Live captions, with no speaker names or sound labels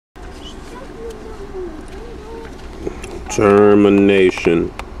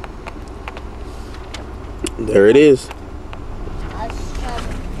Termination. There it is.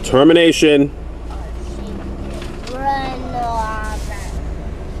 Termination.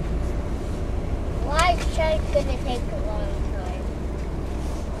 Why could it take a long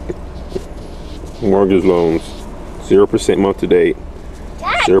time? Mortgage loans. 0% month to date.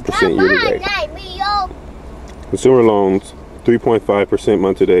 0% year to date. Consumer loans. 3.5%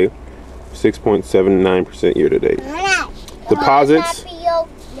 month to date. 6.79% year to date. Deposits.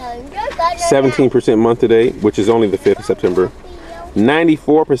 17% month to date, which is only the 5th of September.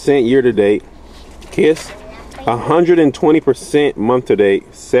 94% year to date. Kiss. 120% month to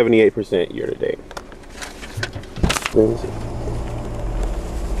date. 78% year to date.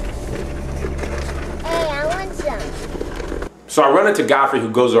 So I run into Godfrey, who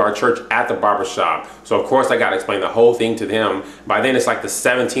goes to our church at the barbershop. So of course I got to explain the whole thing to them. By then it's like the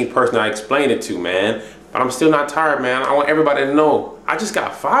 17th person I explained it to, man. But I'm still not tired, man. I want everybody to know I just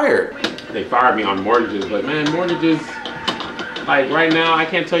got fired. They fired me on mortgages, but man, mortgages, like right now, I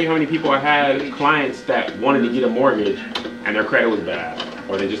can't tell you how many people I had, clients that wanted to get a mortgage and their credit was bad,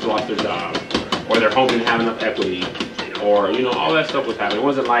 or they just lost their job, or their home didn't have enough equity, or, you know, all that stuff was happening. It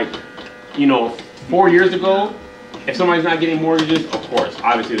wasn't like, you know, 4 years ago, if somebody's not getting mortgages, of course,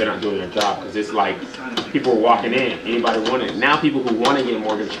 obviously they're not doing their job, because it's like people were walking in, anybody wanted it. Now people who want to get a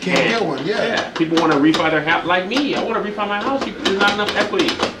mortgage can't get one. Yeah. People want to refi their house, like me. I want to refi my house. There's not enough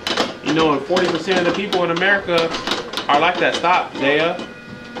equity. You know, and 40% of the people in America are like that. Stop, Zaya.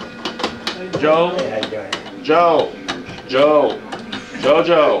 Joe. Jojo.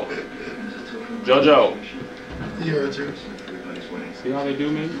 See how they do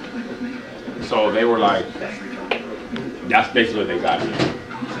me? So they were like, that's basically what they got me.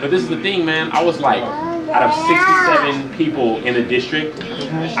 But this is the thing, man. I was like, out of 67 people in the district,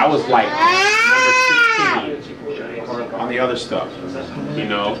 I was like number 16 on the other stuff. You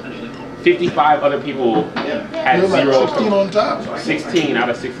know, 55 other people had zero. 16 on top. 16 out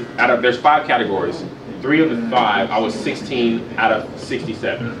of 60. There's 5 categories. 3 of the 5, I was 16 out of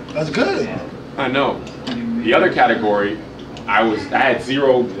 67. That's good. I know. The other category, I had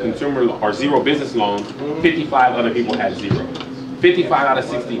zero consumer or zero business loans. 55 other people had zero. 55 out of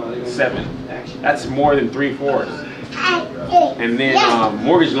 67. That's more than 3/4. And then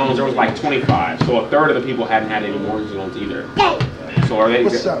mortgage loans, there was like 25. So a third of the people hadn't had any mortgage loans either. So are they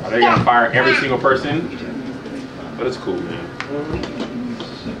gonna fire every single person? But it's cool, man.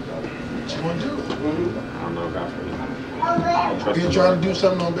 What you wanna do? I don't know, Godfrey. You trying to do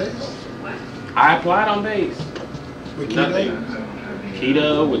something on base? I applied on base. With nothing.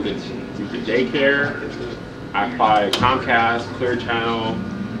 Kita with the daycare. I applied Comcast, Clear Channel,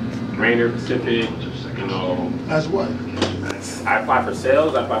 Rainer Pacific, you know. As what? I applied for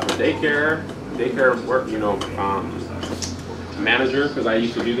sales, I applied for daycare work, you know, manager, because I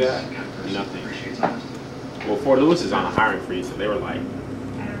used to do that. Nothing. Well, Fort Lewis is on a hiring freeze, so they were like,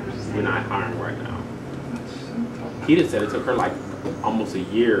 we're not hiring right now. Kita said it took her like almost a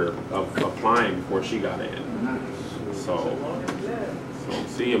year of applying before she got in. So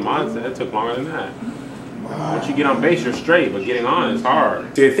see, mine said it took longer than that. Once you get on base, you're straight, but getting on is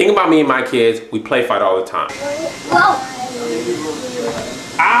hard. See, the thing about me and my kids, we play fight all the time. Whoa!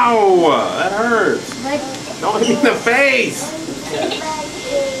 Ow! That hurts. Don't hit me in the face.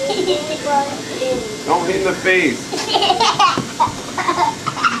 Don't hit in the face.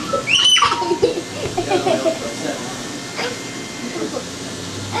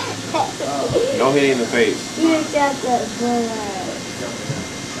 Don't hit it in the face.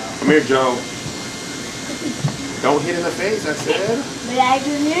 Come here, Joe. Don't hit in the face, I said. But I do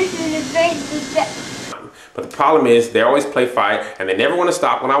hit in the face. But the problem is, they always play fight, and they never want to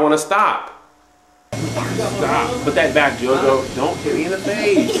stop when I want to stop. Stop. Put that back, Jojo. Don't hit me in the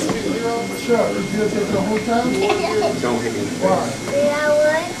face. Sure. You feel it the whole time? Don't hit me in the face. Why? I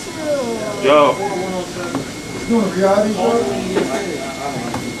want to. Joe. Doing a reality show?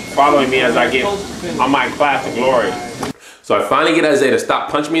 Following me as I get on my class of glory. So I finally get Isaiah to stop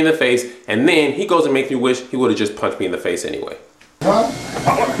punching me in the face, and then he goes and makes me wish he would have just punched me in the face anyway. Huh?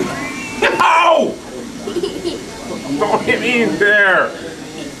 No! Don't hit me in there!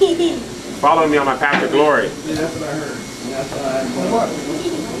 Following me on my path to glory. That's what I heard. That's what I heard. What?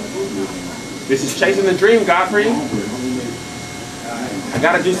 This is chasing the dream, Godfrey. I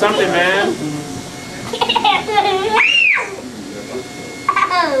gotta do something, man.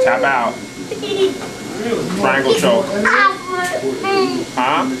 Tap out. Triangle choke.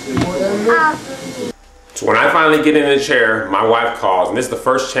 Huh? So when I finally get in the chair, my wife calls, and this is the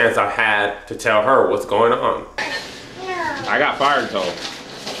first chance I've had to tell her what's going on. I got fired, though.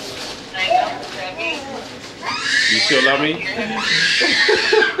 You still love me?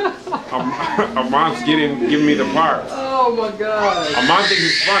 Amon's giving me the part. Oh my God. Amon thinks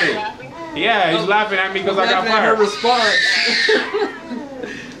it's funny. Yeah, he's laughing at me because I got Laughing at her fired. response.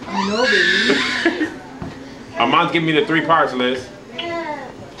 I know, baby. Amon's giving me the 3 parts, Liz.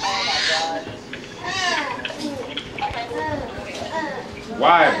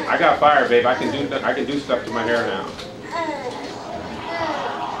 Why? I got fired, babe. I can do stuff to my hair now.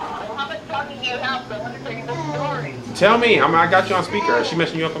 Tell me. I got you on speaker. Is she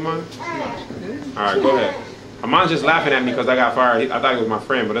messing you up, Amon? All right, go ahead. Amon's just laughing at me because I got fired. I thought he was my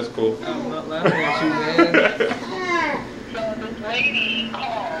friend, but that's cool. I'm not laughing at you, man. So this lady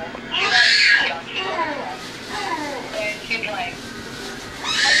called, and she's like,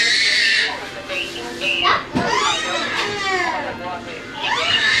 I just did with the baby, and I don't want it.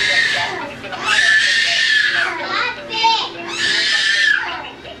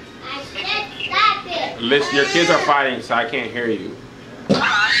 Listen, your kids are fighting, so I can't hear you.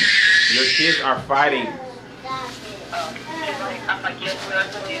 Your kids are fighting.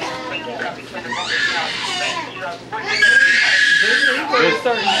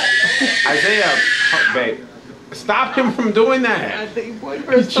 Isaiah, oh, babe, stop him from doing that. I think boy, you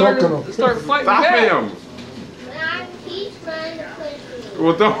better start fighting Stop back. him.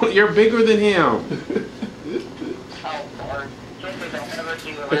 Well, don't. You're bigger than him.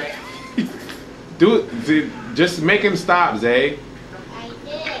 Just make him stop, Zay.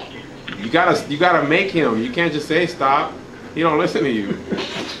 You gotta make him. You can't just say stop. He don't listen to you.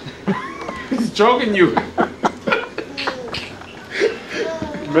 He's choking you.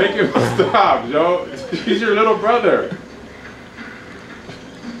 Make him stop, Joe. He's your little brother.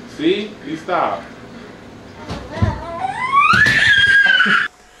 See? He stopped.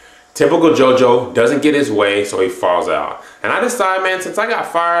 Typical JoJo doesn't get his way, so he falls out. And I decided, man, since I got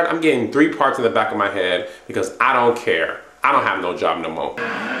fired, I'm getting 3 parts in the back of my head because I don't care. I don't have no job no more.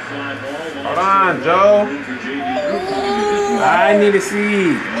 Hold on, Joe. I need to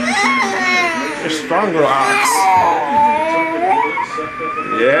see. You're stronger, Ox.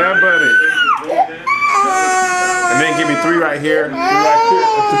 Yeah, buddy. And then give me 3 right here. 3 right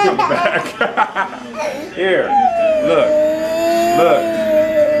here. Back. Here. Look. Look.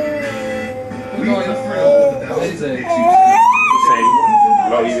 Same.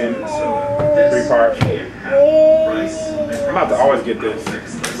 Low even. 3 parts. I'm about to always get this.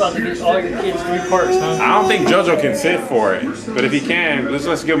 About to get all your kids 3 parts, huh? I don't think JoJo can sit for it. But if he can,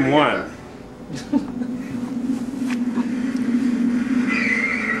 let's give him 1.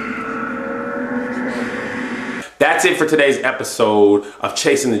 That's it for today's episode of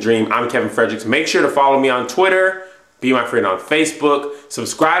Chasing the Dream. I'm Kevin Fredericks. Make sure to follow me on Twitter. Be my friend on Facebook.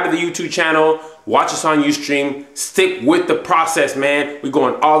 Subscribe to the YouTube channel. Watch us on Ustream. Stick with the process, man. We're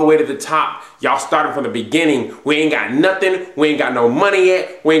going all the way to the top. Y'all started from the beginning. We ain't got nothing. We ain't got no money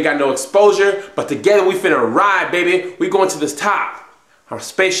yet. We ain't got no exposure. But together we finna ride, baby. We going to this top. Our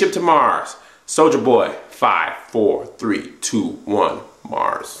spaceship to Mars. Soldier Boy. 5, 4, 3, 2, 1.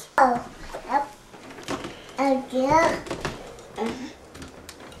 Mars. Oh, yep. Again.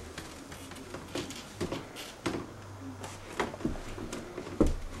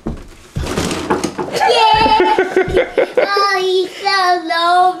 Oh, he fell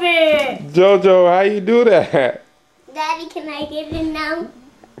over. JoJo, how you do that? Daddy, can I get it now?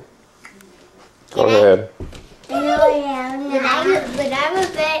 Go ahead. No, yeah, but I'm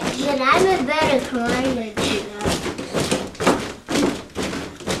a better climber than you.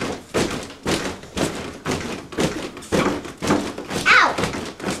 Ow!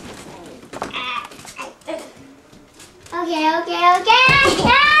 Okay.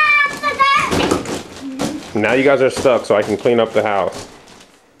 Now you guys are stuck, so I can clean up the house.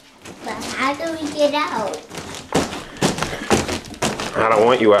 But how do we get out? I don't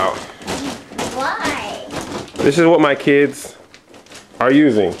want you out. Why? This is what my kids are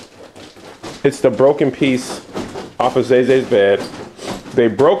using. It's the broken piece off of Zay's bed. They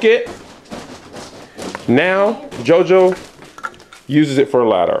broke it. Now JoJo uses it for a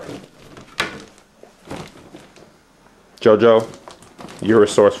ladder. JoJo, you're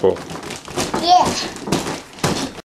resourceful.